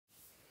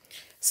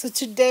So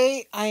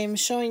today I am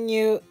showing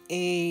you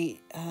a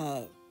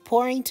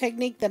pouring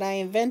technique that I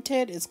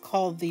invented. It's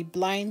called the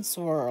blind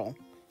swirl.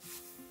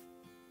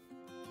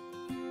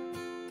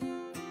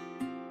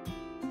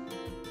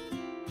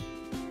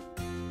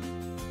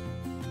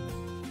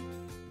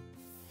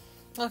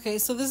 Okay,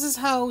 so this is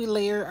how we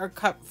layer our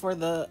cup for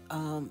the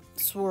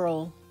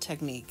swirl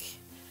technique.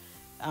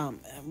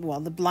 Well,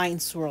 the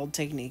blind swirl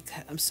technique.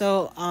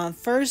 So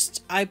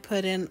first I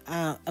put in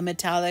a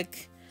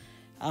metallic.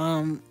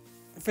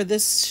 For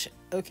this,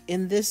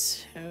 in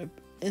this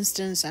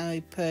instance,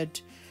 I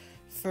put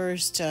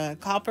first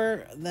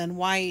copper, then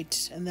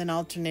white, and then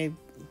alternate,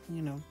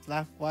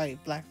 black,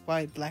 white, black,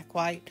 white, black,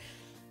 white.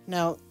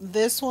 Now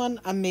this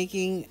one, I'm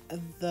making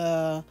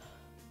the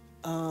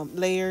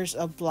layers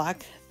of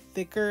black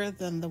thicker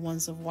than the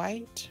ones of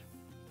white.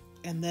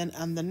 And then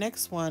on the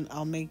next one,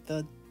 I'll make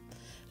the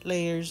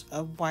layers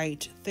of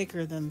white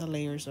thicker than the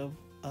layers of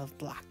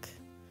black.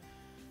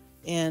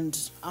 And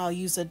I'll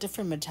use a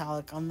different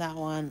metallic on that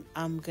one.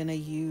 I'm gonna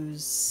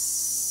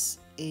use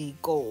a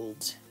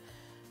gold.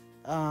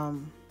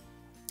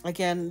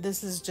 Again,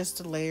 this is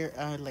just a layer.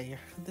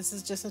 This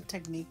is just a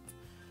technique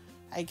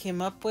I came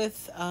up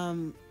with,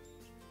 and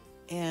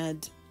I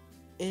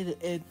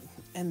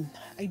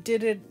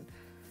did it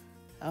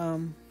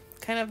kind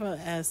of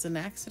as an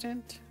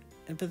accident,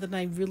 but then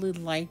I really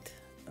liked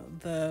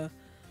the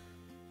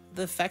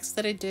effects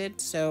that I did,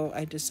 so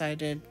I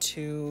decided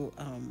to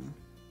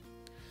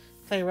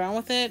play around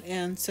with it.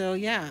 And so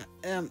yeah,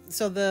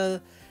 so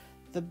the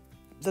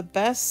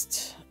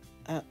best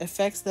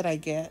effects that I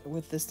get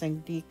with this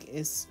technique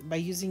is by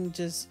using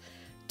just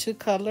two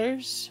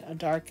colors, a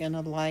dark and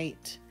a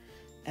light,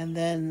 and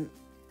then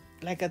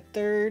like a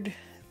third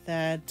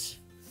that,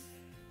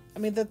 I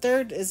mean, the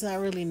third is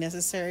not really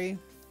necessary.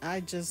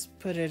 I just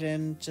put it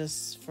in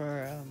just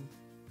for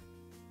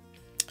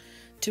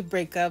to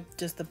break up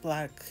just the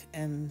black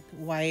and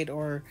white,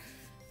 or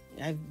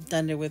I've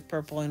done it with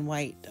purple and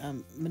white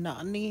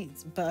monotony,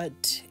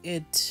 but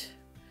it,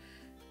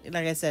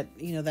 like I said,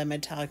 that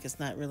metallic is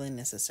not really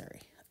necessary.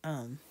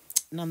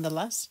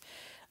 Nonetheless,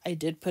 I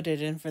did put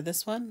it in for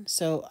this one.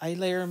 So I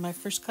layer my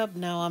first cup.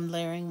 Now I'm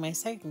layering my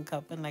second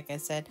cup. And like I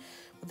said,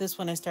 with this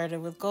one, I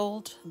started with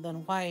gold,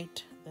 then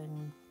white,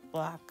 then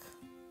black,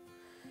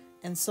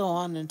 and so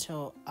on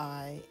until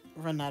I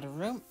run out of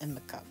room in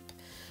the cup.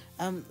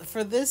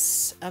 For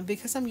this,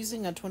 because I'm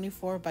using a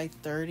 24 by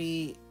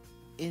 30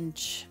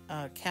 inch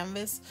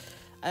canvas,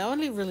 I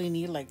only really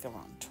need like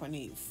around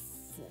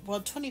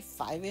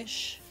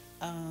 25-ish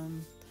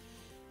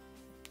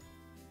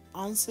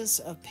ounces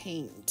of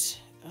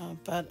paint.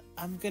 But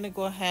I'm gonna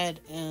go ahead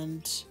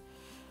and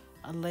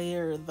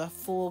layer the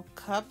full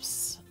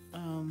cups,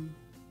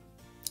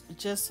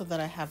 just so that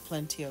I have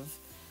plenty of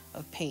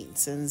paint,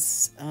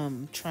 since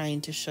I'm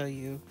trying to show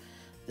you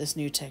this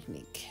new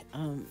technique.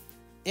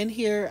 In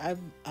here,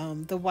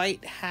 the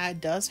white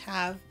does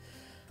have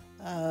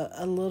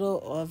a little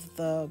of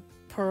the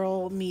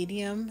pearl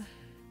medium,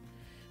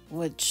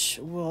 which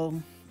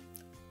will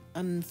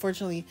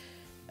unfortunately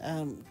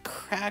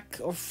crack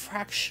or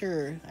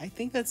fracture. I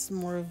think that's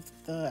more of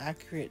the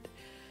accurate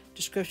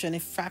description.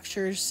 It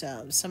fractures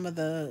some of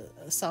the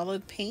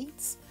solid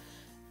paints,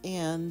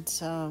 and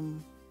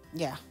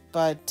yeah,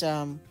 but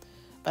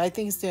I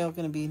think it's still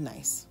going to be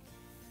nice.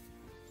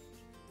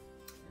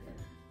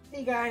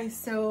 Hey guys,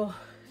 so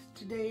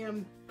today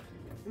I'm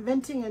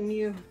inventing a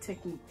new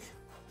technique.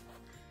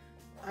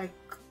 I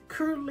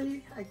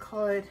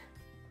call it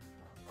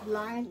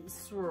blind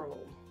swirl.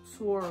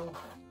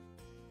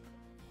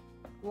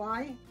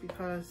 Why?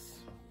 Because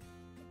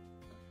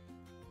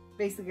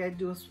basically I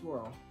do a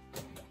swirl.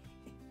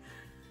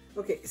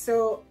 Okay,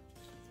 so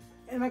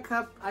in my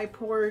cup I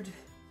poured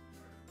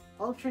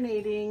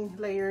alternating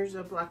layers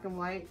of black and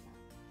white.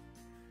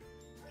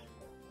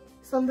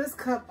 So in this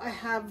cup I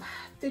have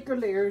thicker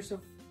layers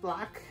of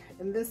black,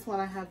 and this one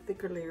I have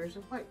thicker layers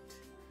of white.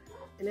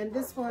 And in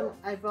this one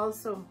I've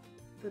also,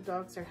 the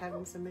dogs are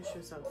having some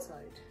issues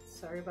outside,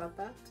 sorry about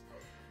that.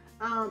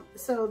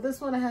 So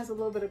this one has a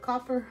little bit of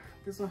copper,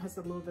 this one has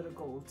a little bit of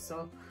gold.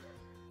 So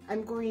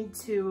I'm going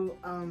to,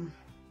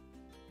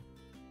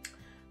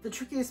 the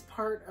trickiest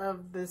part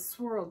of this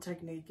swirl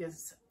technique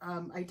is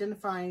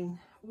identifying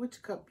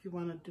which cup you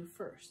want to do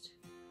first.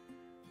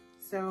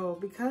 So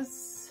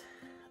because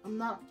I'm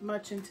not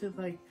much into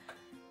like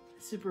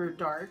super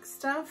dark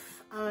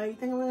stuff, I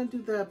think I'm going to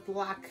do the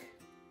black,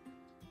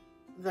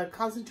 the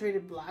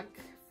concentrated black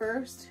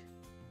first.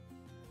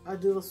 I'll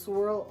do a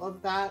swirl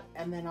of that,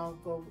 and then I'll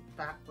go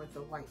back with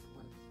the white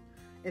one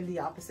in the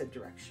opposite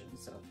direction.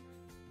 So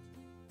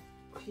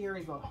here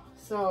we go.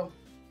 So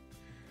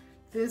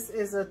this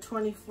is a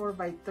 24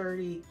 by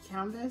 30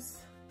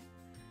 canvas.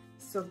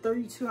 So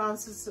 32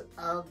 ounces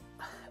of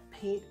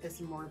paint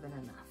is more than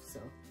enough. So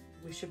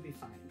we should be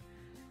fine.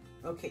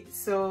 Okay,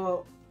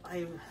 so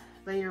I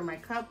layer my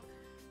cup,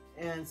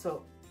 and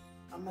so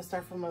I'm gonna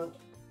start from a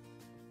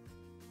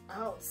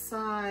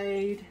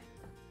outside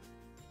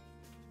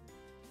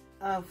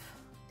of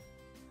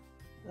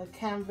the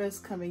canvas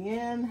coming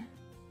in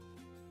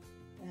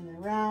and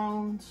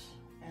around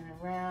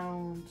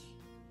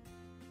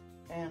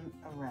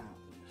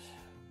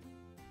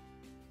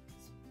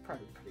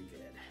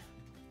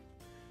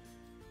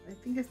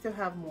think I still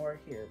have more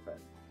here, but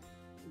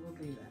we'll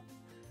leave that.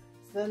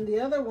 So then the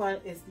other one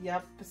is the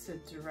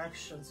opposite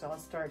direction. So I'll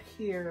start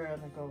here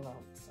and I'll go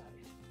outside.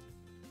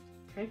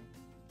 Okay,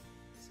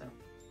 so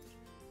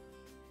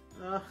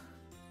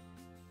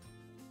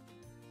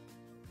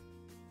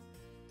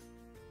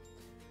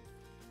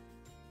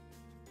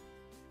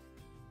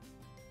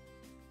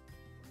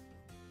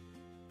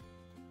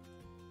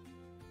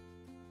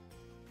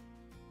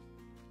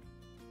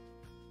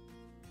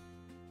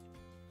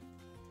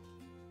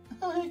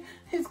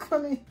it's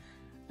gonna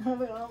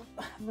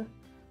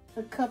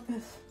the cup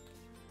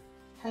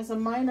has a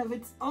mind of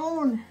its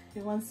own.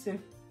 It wants to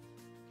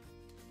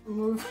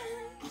move.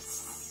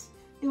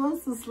 It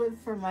wants to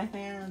slip from my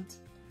hand.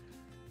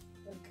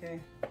 Okay,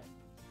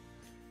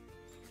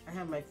 I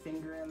have my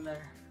finger in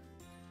there.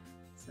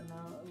 So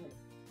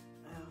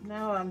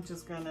now I'm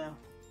just gonna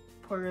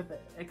pour the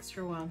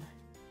extra one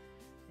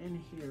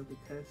in here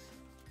because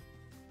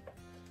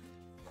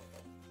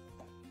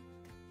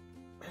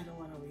I don't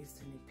want to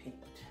waste any paint.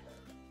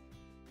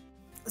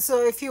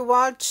 So if you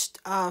watched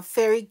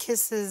Fairy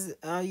Kisses,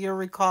 you'll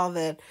recall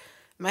that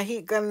my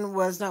heat gun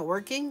was not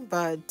working,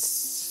 but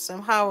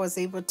somehow I was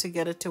able to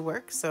get it to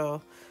work.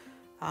 So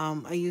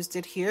I used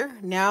it here.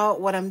 Now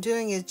what I'm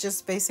doing is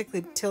just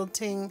basically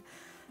tilting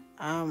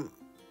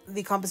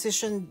the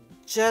composition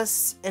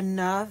just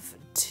enough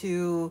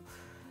to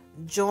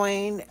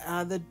join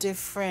the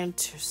different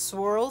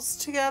swirls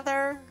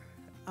together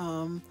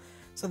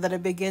so that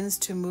it begins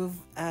to move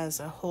as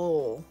a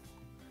whole.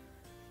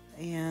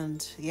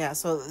 And yeah,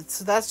 so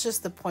that's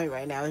just the point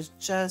right now, is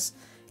just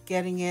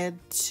getting it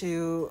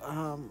to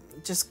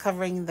just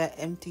covering the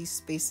empty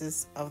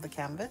spaces of the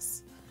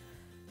canvas.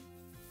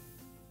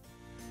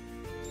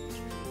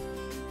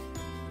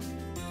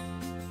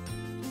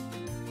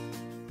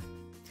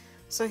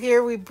 So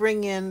here we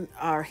bring in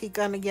our heat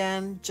gun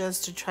again,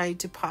 just to try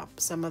to pop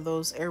some of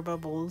those air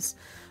bubbles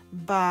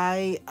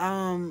by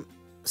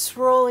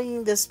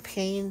swirling this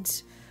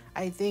paint.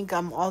 I think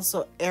I'm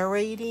also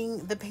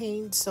aerating the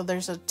paint, so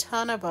there's a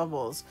ton of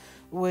bubbles,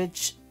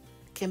 which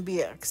can be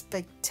a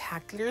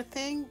spectacular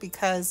thing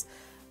because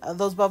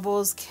those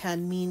bubbles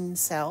can mean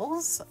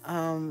cells.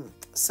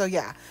 So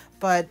yeah,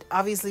 but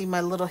obviously my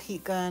little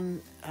heat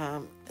gun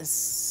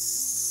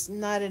is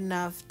not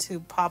enough to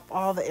pop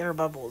all the air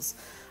bubbles.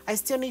 I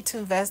still need to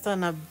invest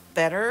on a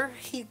better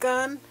heat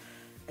gun,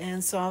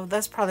 and so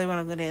that's probably what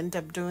I'm going to end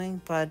up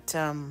doing. But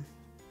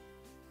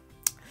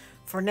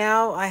for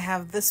now, I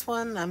have this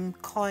one. I'm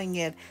calling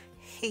it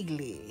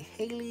Haley.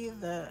 Haley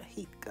the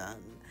heat gun.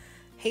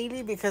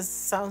 Haley because it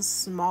sounds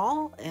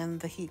small and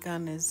the heat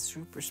gun is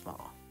super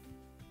small.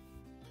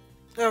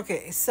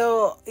 Okay,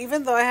 so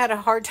even though I had a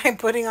hard time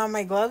putting on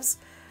my gloves,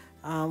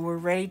 we're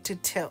ready to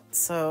tilt.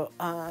 So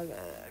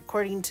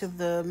according to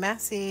the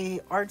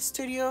Massey Art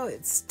Studio,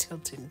 it's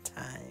tilting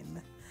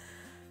time.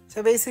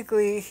 So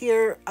basically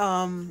here,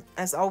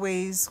 as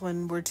always,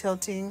 when we're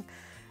tilting,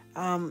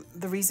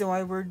 the reason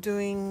why we're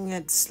doing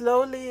it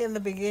slowly in the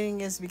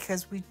beginning is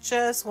because we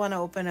just want to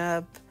open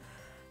up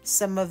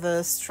some of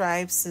the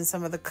stripes and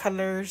some of the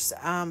colors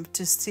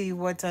to see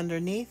what's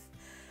underneath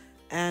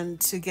and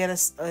to get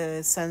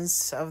a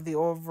sense of the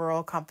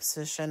overall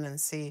composition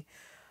and see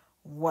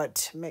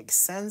what makes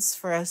sense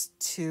for us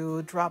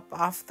to drop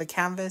off the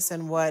canvas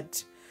and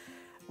what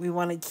we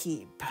want to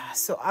keep.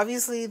 So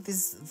obviously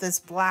this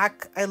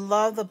black, I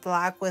love the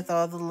black with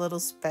all the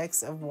little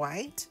specks of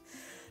white,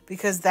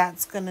 because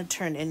that's going to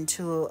turn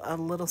into a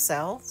little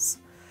cells.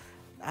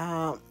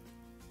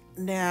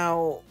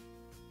 Now,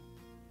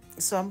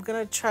 so I'm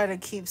going to try to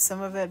keep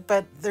some of it,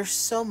 but there's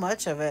so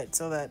much of it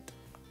so that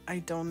I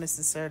don't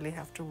necessarily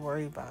have to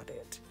worry about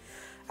it.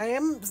 I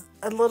am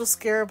a little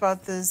scared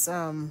about this,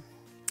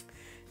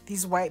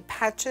 these white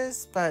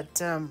patches,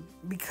 but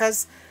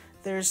because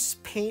there's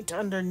paint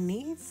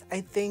underneath,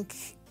 I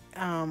think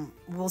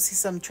we'll see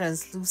some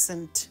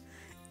translucent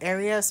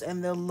areas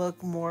and they'll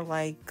look more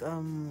like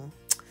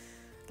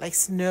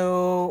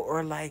snow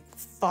or like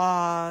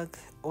fog,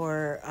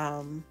 or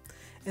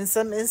in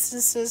some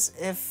instances,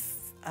 if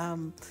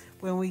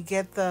when we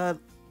get the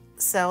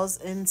cells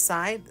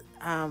inside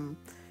and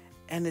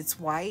it's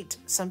white,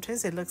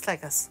 sometimes it looks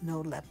like a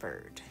snow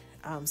leopard,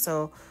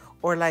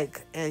 or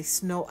like a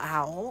snow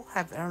owl.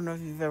 I don't know if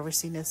you've ever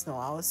seen a snow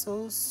owl. It's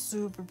so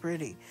super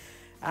pretty.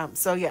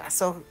 So yeah,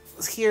 so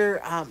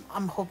here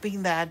I'm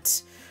hoping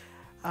that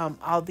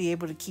I'll be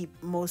able to keep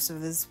most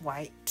of this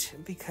white,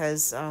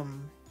 because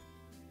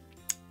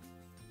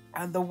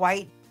the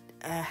white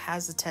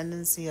has a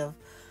tendency of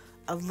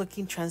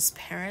looking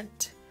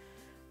transparent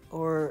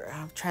or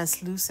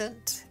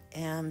translucent,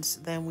 and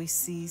then we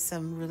see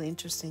some really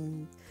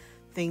interesting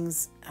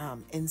things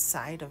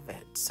inside of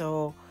it.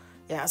 So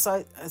yeah,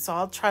 so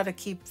I'll try to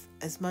keep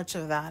as much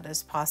of that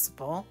as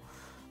possible.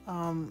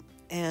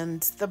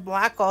 And the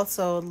black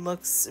also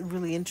looks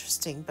really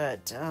interesting,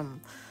 but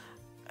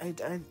I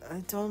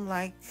don't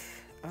like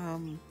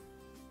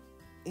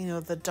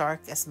the dark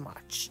as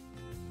much.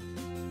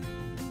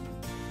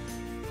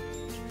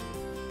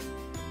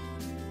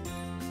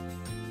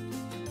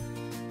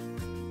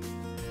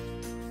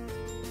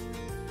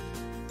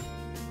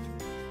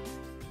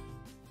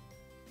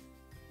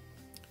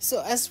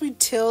 So as we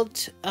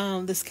tilt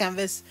this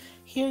canvas,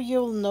 here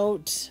you'll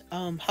note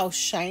how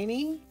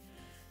shiny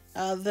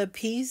the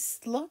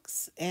piece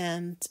looks,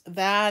 and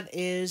that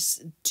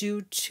is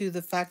due to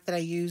the fact that I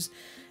use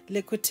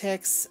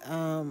Liquitex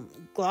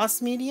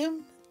Gloss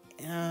Medium,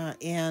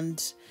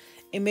 and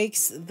it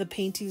makes the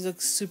paintings look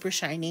super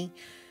shiny.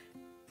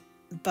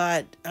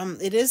 But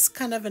it is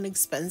kind of an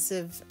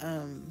expensive,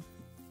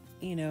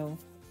 you know,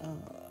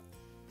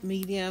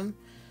 medium,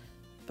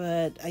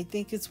 but I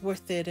think it's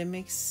worth it. It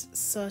makes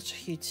such a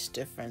huge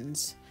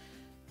difference.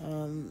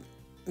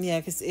 Yeah,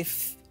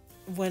 because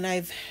when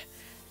I've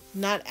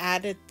not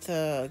added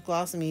the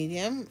gloss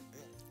medium,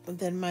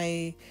 then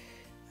my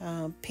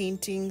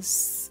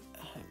paintings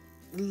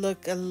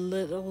look a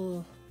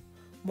little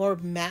more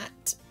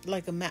matte,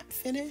 like a matte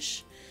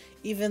finish,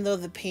 even though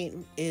the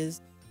paint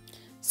is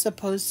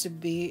supposed to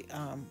be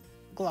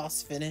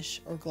gloss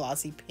finish or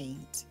glossy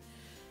paint.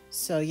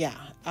 So yeah,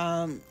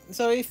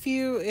 so if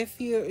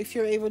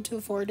you're able to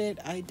afford it,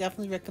 I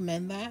definitely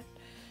recommend that,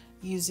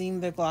 using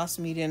the gloss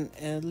medium,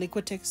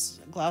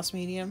 Liquitex Gloss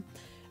Medium.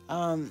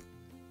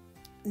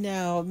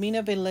 Now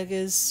Mina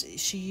Belegas,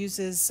 she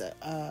uses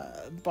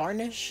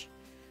varnish,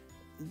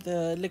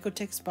 the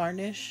Liquitex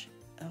varnish,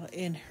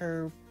 in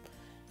her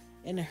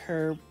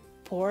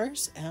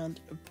pores,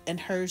 and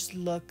hers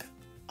look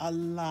a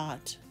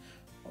lot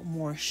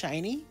more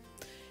shiny,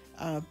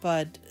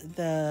 but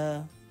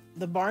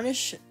the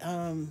varnish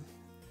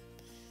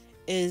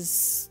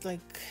is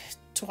like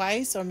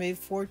twice or maybe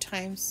 4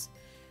 times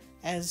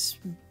as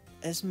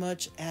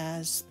much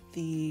as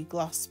the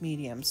gloss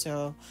medium.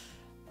 So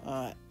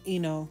you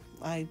know,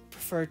 I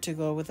prefer to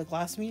go with the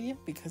gloss medium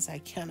because I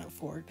can't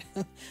afford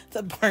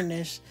the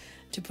varnish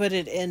to put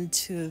it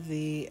into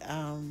the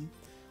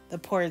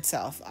pour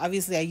itself.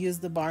 Obviously I use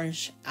the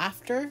varnish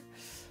after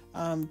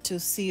to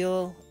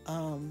seal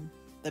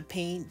the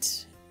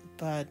paint,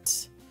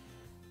 but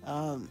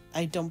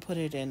I don't put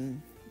it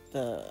in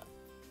the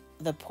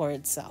pour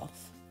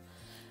itself.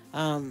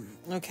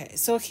 Okay,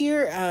 so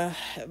here,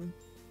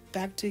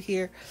 back to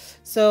here.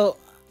 So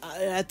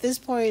at this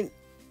point,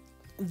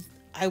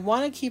 I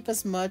want to keep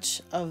as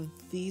much of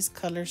these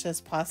colors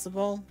as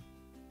possible.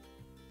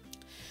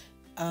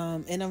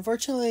 And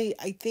unfortunately,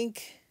 I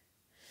think,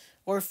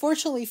 or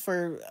fortunately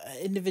for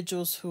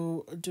individuals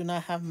who do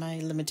not have my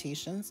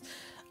limitations,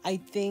 I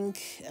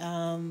think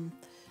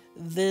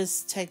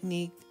this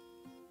technique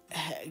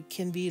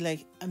can be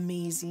like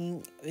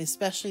amazing,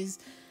 especially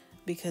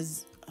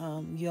because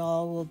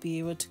y'all will be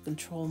able to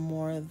control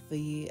more of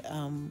the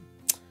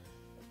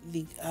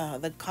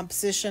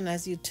composition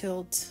as you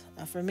tilt.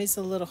 For me, it's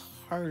a little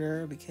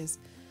harder because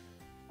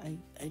I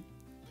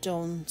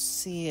don't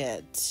see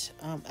it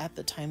at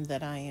the time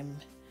that I am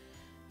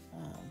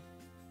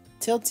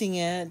tilting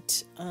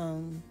it. I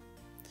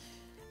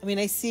mean,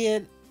 I see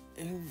it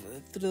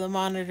through the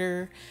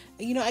monitor.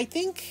 You know, I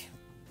think,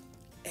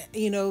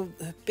 you know,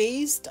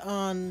 based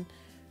on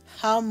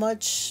how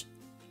much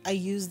I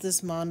use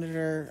this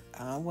monitor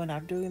when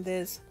I'm doing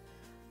this,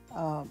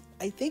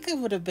 I think I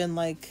would have been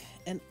like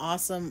an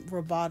awesome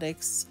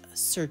robotics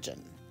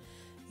surgeon,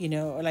 you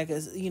know, or like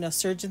a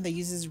surgeon that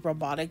uses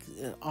robotic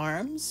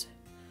arms,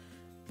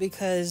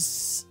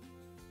 because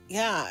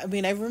yeah, I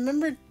mean, I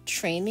remember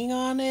training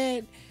on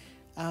it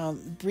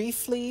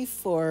briefly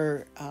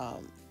for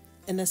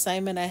an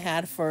assignment I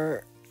had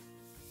for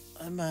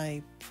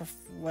my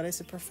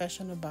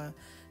professional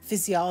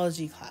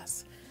physiology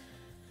class.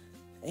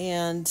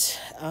 And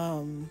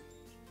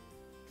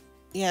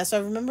yeah, so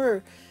I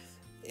remember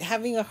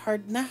having a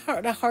hard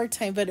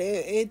time, but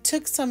it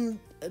took some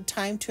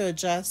time to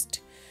adjust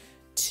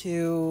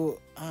to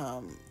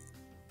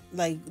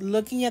like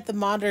looking at the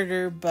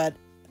monitor but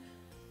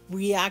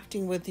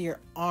reacting with your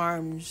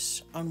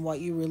arms on what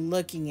you were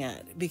looking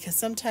at, because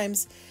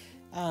sometimes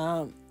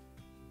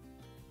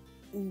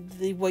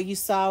what you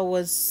saw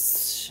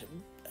was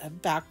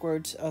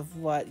backwards of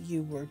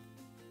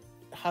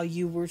how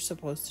you were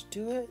supposed to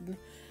do it.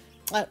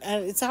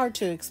 It's hard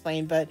to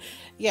explain, but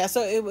yeah,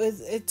 so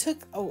it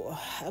took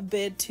a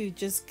bit to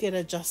just get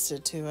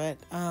adjusted to it.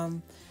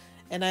 And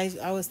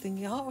I was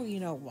thinking, oh, you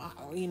know,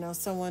 wow, you know,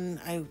 someone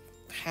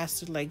has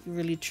to like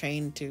really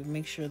train to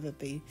make sure that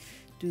they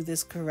do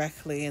this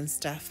correctly and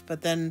stuff.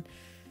 But then,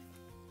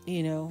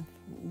 you know,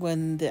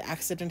 when the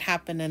accident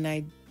happened and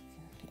I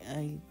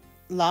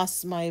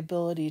lost my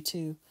ability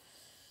to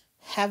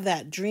have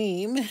that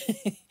dream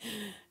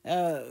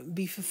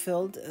be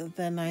fulfilled,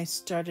 then I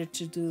started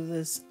to do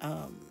this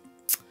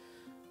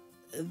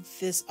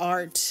this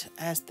art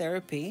as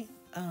therapy,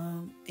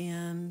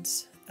 and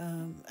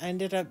I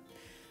ended up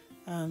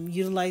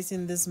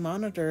utilizing this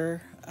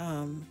monitor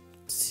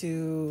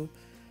to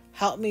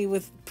help me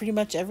with pretty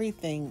much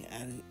everything.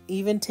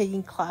 Even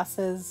taking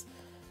classes,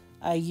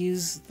 I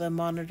use the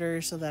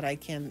monitor so that I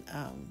can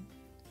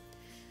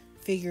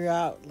figure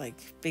out like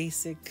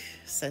basic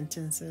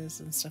sentences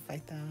and stuff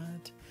like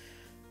that.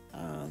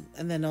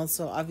 And then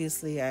also,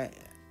 obviously,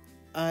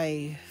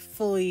 I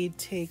fully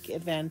take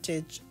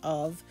advantage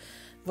of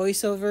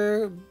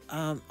VoiceOver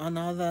on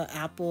all the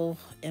Apple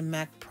and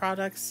Mac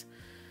products.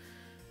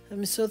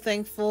 I'm so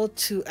thankful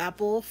to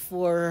Apple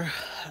for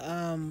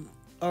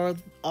or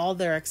all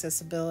their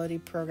accessibility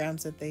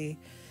programs that they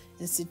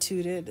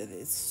instituted.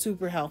 It's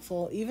super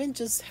helpful. Even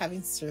just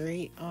having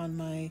Siri on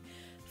my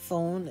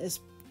phone is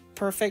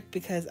perfect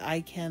because I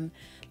can,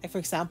 like for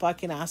example, I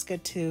can ask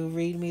it to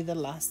read me the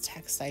last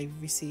text I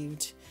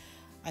received.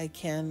 I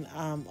can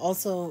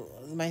also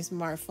my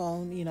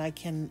smartphone.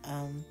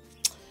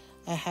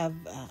 I have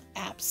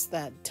apps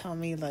that tell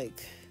me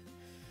like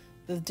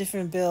the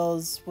different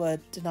bills, what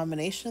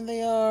denomination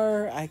they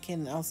are. I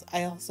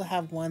also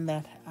have one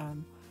that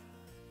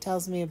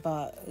tells me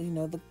about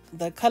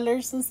the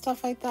colors and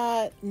stuff like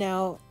that.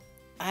 Now,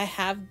 I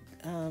have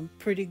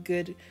pretty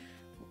good.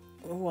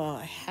 Well,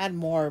 I had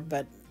more,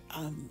 but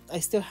I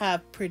still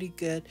have pretty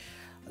good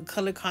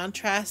color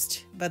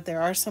contrast. But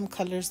there are some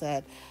colors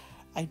that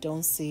I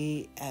don't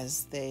see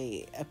as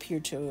they appear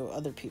to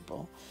other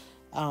people.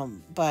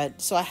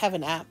 But so I have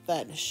an app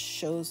that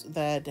shows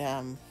that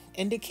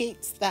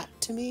indicates that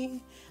to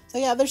me. So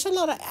yeah, there's a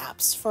lot of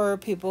apps for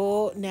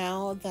people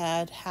now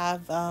that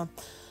have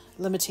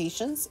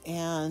limitations,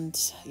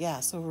 and yeah,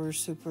 so we're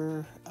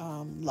super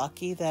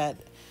lucky that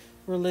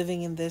we're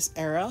living in this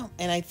era.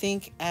 And I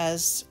think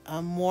as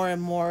more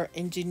and more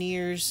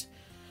engineers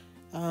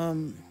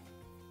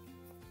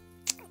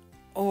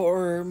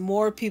or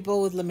more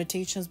people with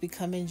limitations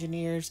become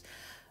engineers,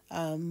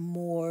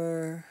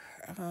 more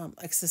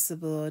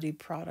accessibility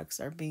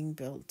products are being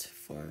built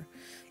for.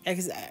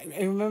 Because I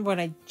remember when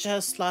I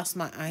just lost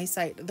my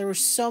eyesight, there were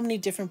so many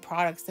different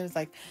products. There's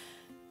like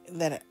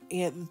that,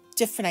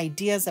 different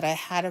ideas that I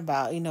had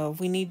about,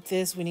 we need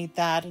this, we need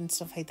that, and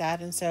stuff like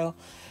that. And so,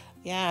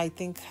 yeah, I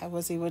think I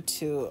was able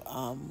to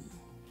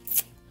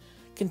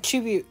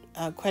contribute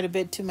quite a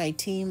bit to my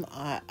team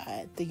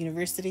at the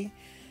university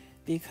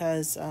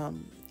because,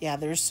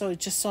 there's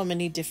so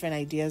many different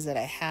ideas that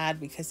I had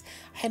because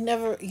I had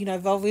never,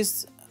 I've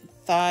always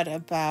thought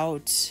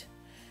about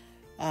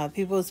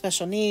people with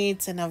special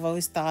needs, and I've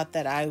always thought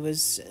that I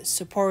was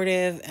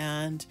supportive,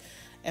 and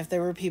if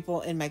there were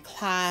people in my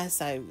class,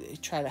 I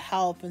try to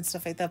help and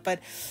stuff like that. But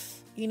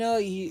you don't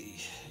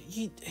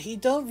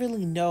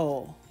really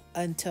know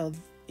until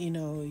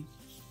you're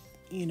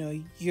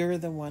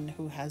the one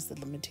who has the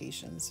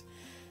limitations,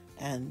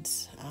 and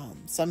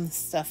some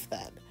stuff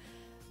that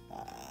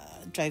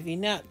drive you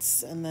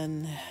nuts, and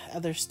then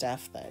other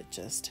stuff that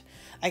just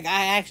like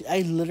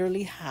I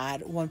literally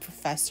had one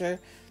professor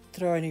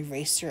throw an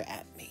eraser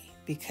at me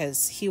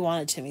because he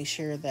wanted to make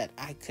sure that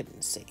I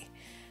couldn't see.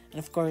 And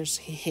of course,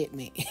 he hit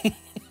me.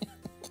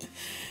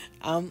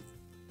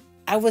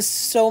 I was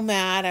so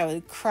mad.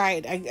 I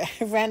cried. I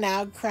ran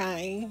out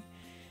crying.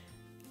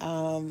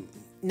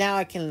 Now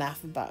I can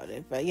laugh about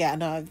it. But yeah,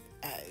 no,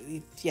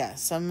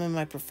 some of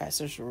my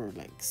professors were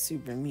like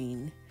super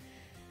mean.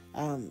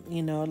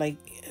 Like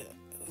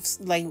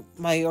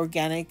my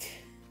organic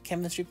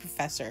chemistry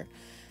professor.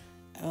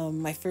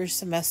 My first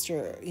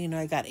semester,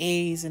 I got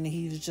A's, and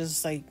he was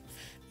just like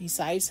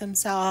besides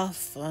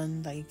himself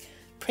and like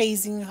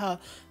praising how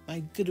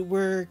my good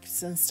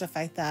works and stuff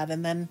like that.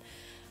 And then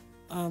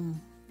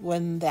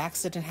when the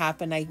accident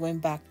happened, I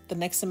went back the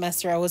next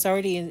semester. I was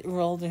already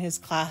enrolled in his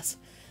class,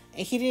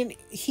 and he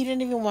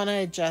didn't even want to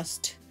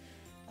adjust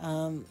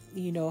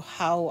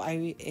how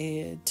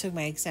I took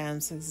my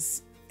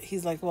exams.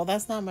 He's like, well,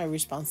 that's not my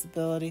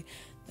responsibility.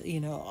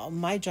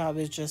 My job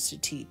is just to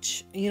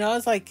teach.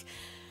 It's like,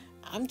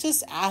 I'm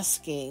just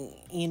asking,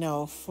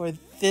 for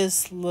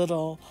this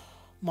little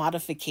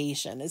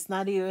modification. It's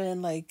not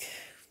even like,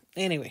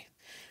 anyway,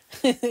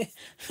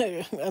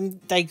 I'm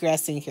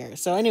digressing here.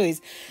 So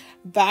anyways,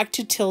 back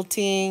to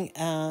tilting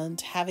and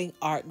having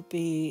art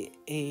be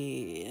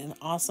an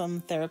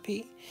awesome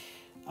therapy.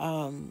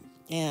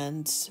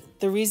 And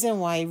the reason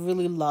why I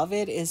really love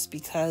it is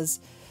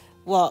because,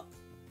 well,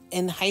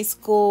 in high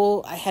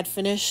school, I had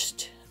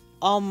finished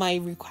all my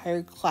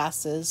required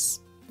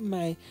classes,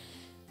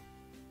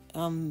 in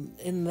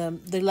the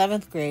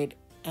 11th grade,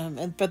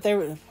 but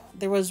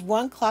there was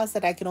one class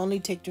that I could only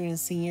take during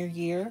senior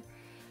year,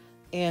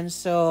 and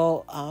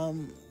so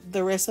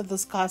the rest of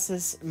those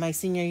classes my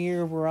senior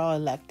year were all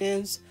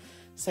electives.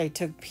 So I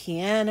took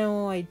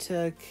piano, I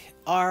took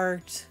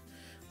art,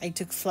 I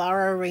took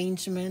flower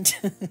arrangement,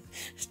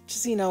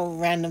 just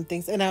random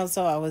things, and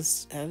also I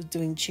was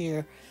doing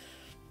cheer.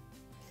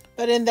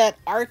 But in that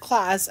art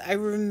class, I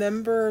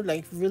remember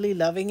like really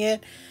loving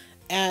it,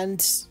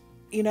 and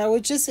I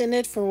was just in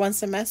it for one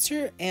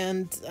semester,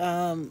 and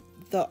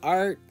the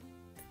art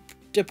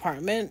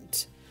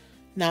department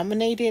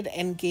nominated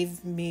and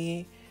gave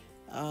me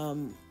a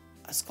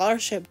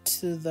scholarship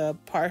to the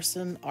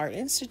Parson Art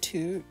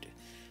Institute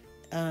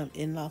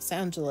in Los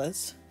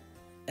Angeles.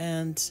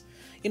 And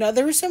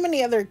there were so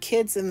many other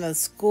kids in the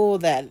school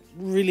that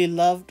really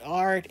loved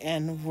art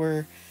and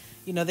were,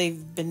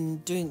 they've been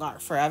doing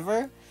art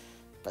forever,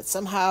 but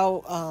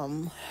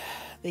somehow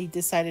they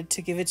decided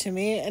to give it to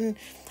me, and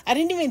I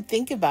didn't even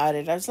think about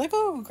it. I was like,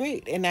 oh,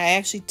 great. And I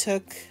actually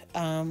took,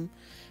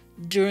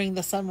 during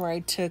the summer, I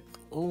took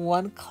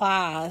one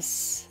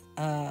class,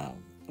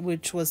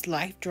 which was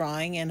life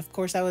drawing. And of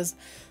course, I was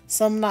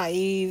some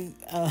naive,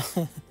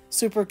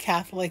 super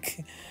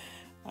Catholic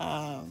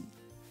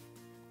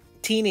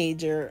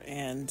teenager,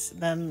 and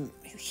then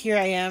here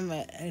I am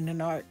in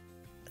an art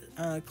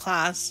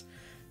class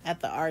at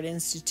the Art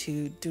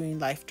Institute doing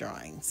life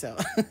drawing. So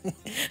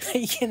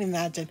you can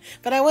imagine.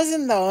 But I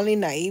wasn't the only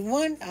naive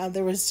one.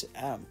 There was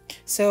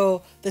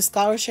so the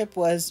scholarship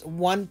was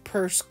one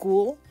per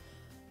school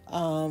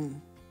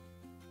in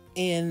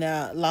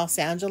Los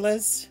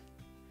Angeles.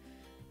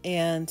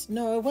 And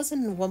no, it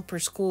wasn't one per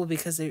school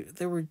because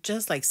there were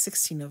just like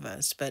 16 of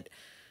us. But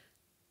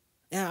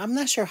yeah, I'm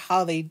not sure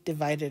how they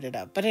divided it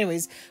up. But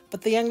anyways,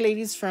 but the young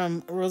ladies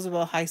from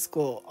Roosevelt High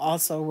School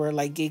also were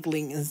like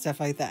giggling and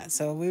stuff like that.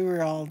 So we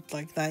were all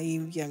like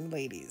naive young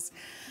ladies.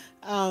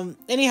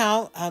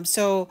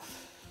 So,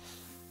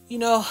 you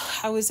know,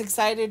 I was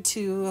excited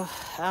to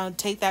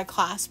take that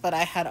class, but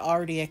I had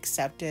already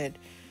accepted,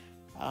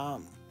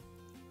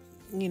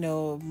 you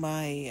know,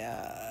 my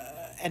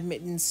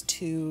admittance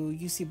to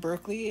UC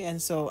Berkeley.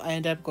 And so I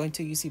ended up going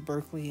to UC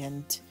Berkeley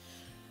and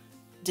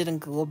didn't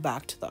go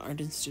back to the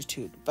Art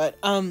Institute. But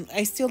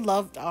I still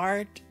loved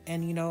art,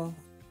 and you know,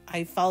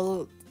 I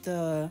followed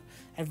the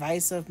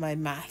advice of my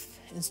math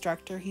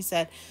instructor. He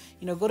said,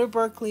 you know, go to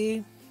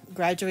Berkeley,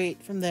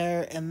 graduate from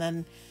there, and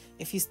then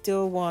if you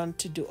still want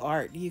to do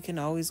art, you can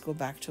always go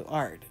back to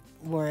art.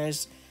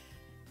 Whereas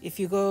if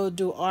you go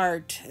do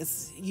art,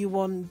 you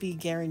won't be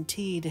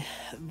guaranteed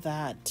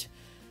that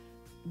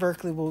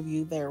Berkeley will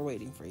be there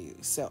waiting for you.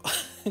 So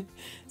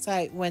so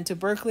I went to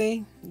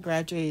Berkeley,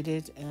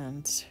 graduated,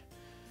 and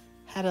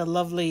had a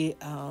lovely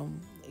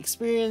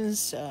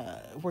experience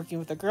working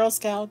with the Girl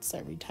Scouts. I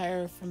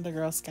retired from the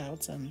Girl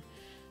Scouts and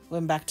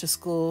went back to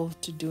school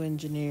to do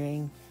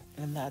engineering,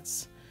 and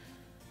that's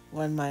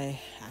when my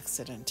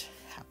accident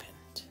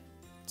happened.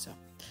 So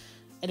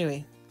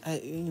anyway, I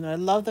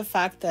love the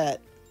fact that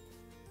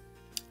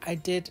I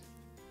did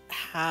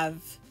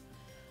have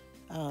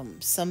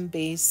some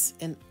base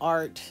in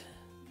art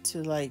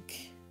to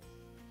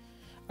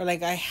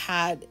I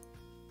had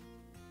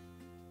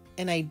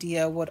an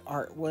idea what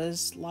art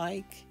was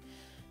like,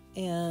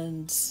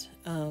 and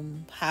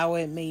how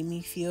it made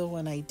me feel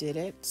when I did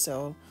it.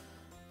 So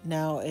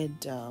now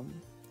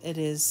it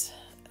is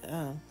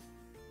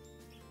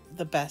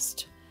the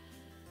best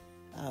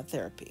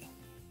therapy.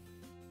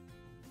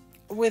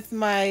 With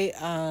my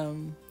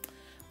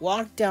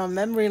walk down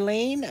memory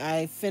lane,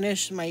 I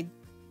finished my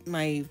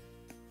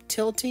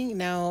tilting.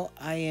 Now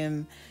I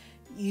am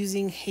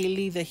using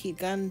Haley the heat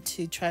gun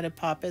to try to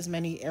pop as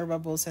many air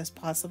bubbles as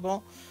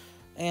possible.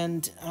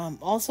 And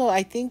also,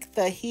 I think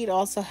the heat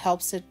also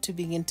helps it to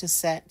begin to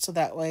set, so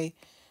that way,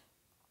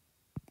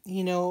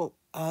 you know,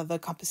 the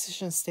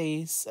composition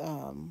stays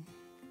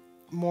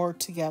more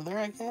together,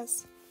 I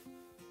guess.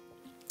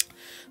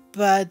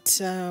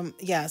 But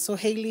yeah, so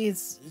Haley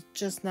is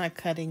just not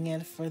cutting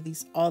it for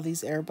all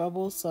these air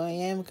bubbles, so I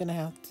am gonna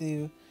have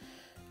to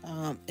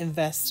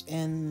invest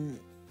in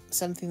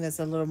something that's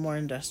a little more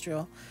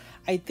industrial.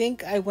 I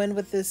think I went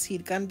with this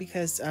heat gun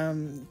because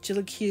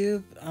Jilla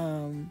Cube,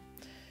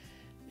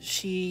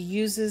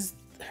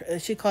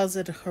 she calls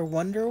it her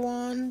Wonder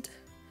Wand,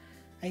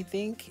 I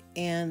think,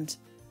 and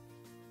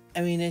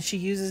I mean, and she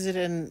uses it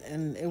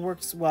and it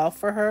works well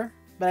for her,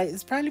 but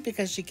it's probably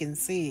because she can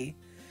see,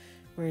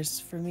 whereas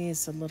for me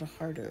it's a little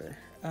harder.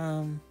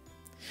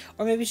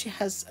 Or maybe she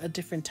has a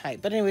different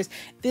type. But anyways,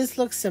 this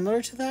looks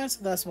similar to that,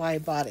 so that's why I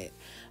bought it.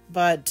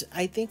 But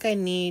I think I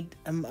need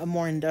a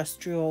more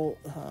industrial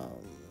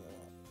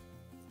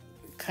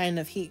kind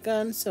of heat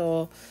gun.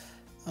 So,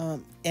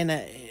 and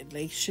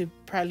it should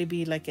probably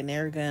be like an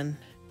air gun.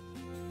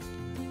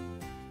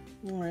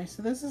 All right,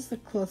 so this is the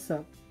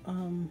close-up.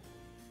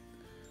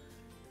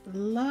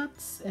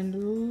 Lots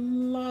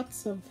and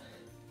lots of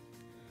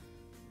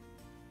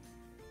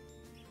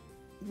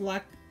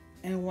black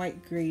and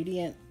white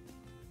gradient.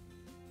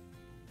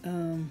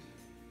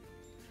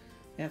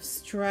 We have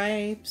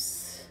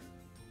stripes,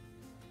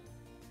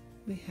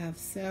 we have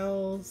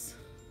cells,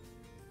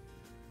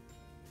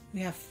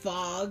 we have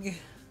fog,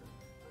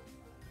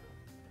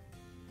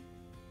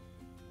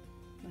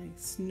 like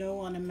snow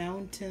on a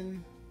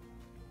mountain.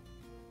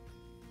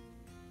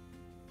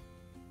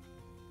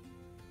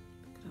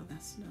 Look at all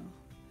that snow.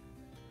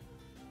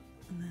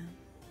 And then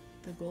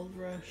the gold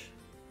rush.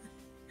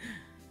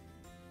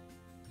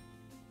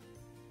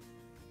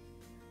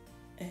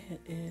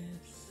 It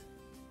is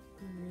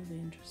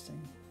really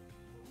interesting.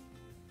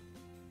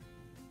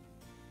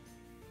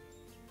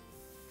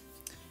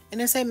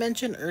 And as I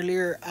mentioned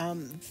earlier,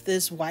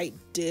 this white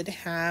did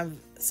have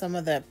some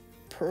of the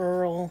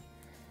pearl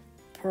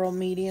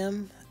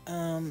medium,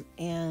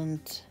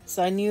 and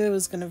so I knew it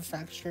was going to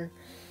fracture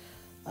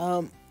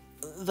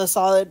the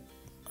solid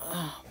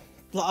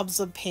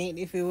blobs of paint,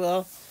 if you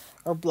will,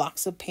 or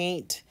blocks of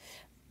paint.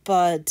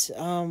 But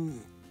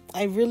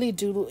I really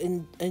do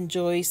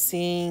enjoy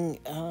seeing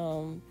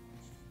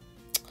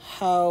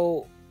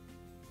how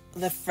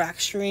the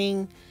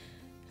fracturing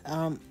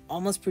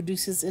almost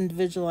produces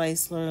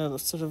individualized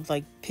sort of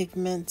like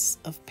pigments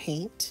of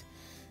paint,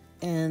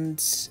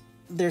 and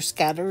they're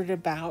scattered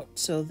about,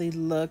 so they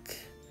look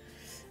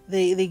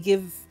They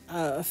give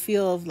a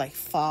feel of like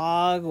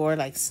fog or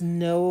like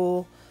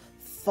snow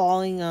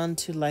falling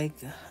onto like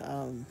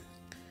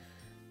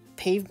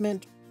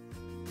pavement.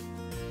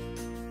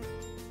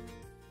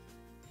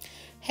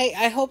 Hey,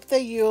 I hope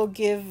that you'll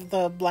give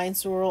the blind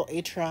swirl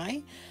a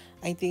try.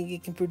 I think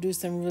it can produce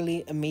some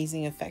really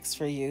amazing effects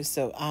for you.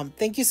 So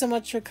thank you so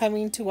much for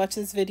coming to watch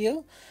this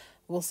video.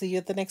 We'll see you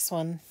at the next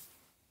one.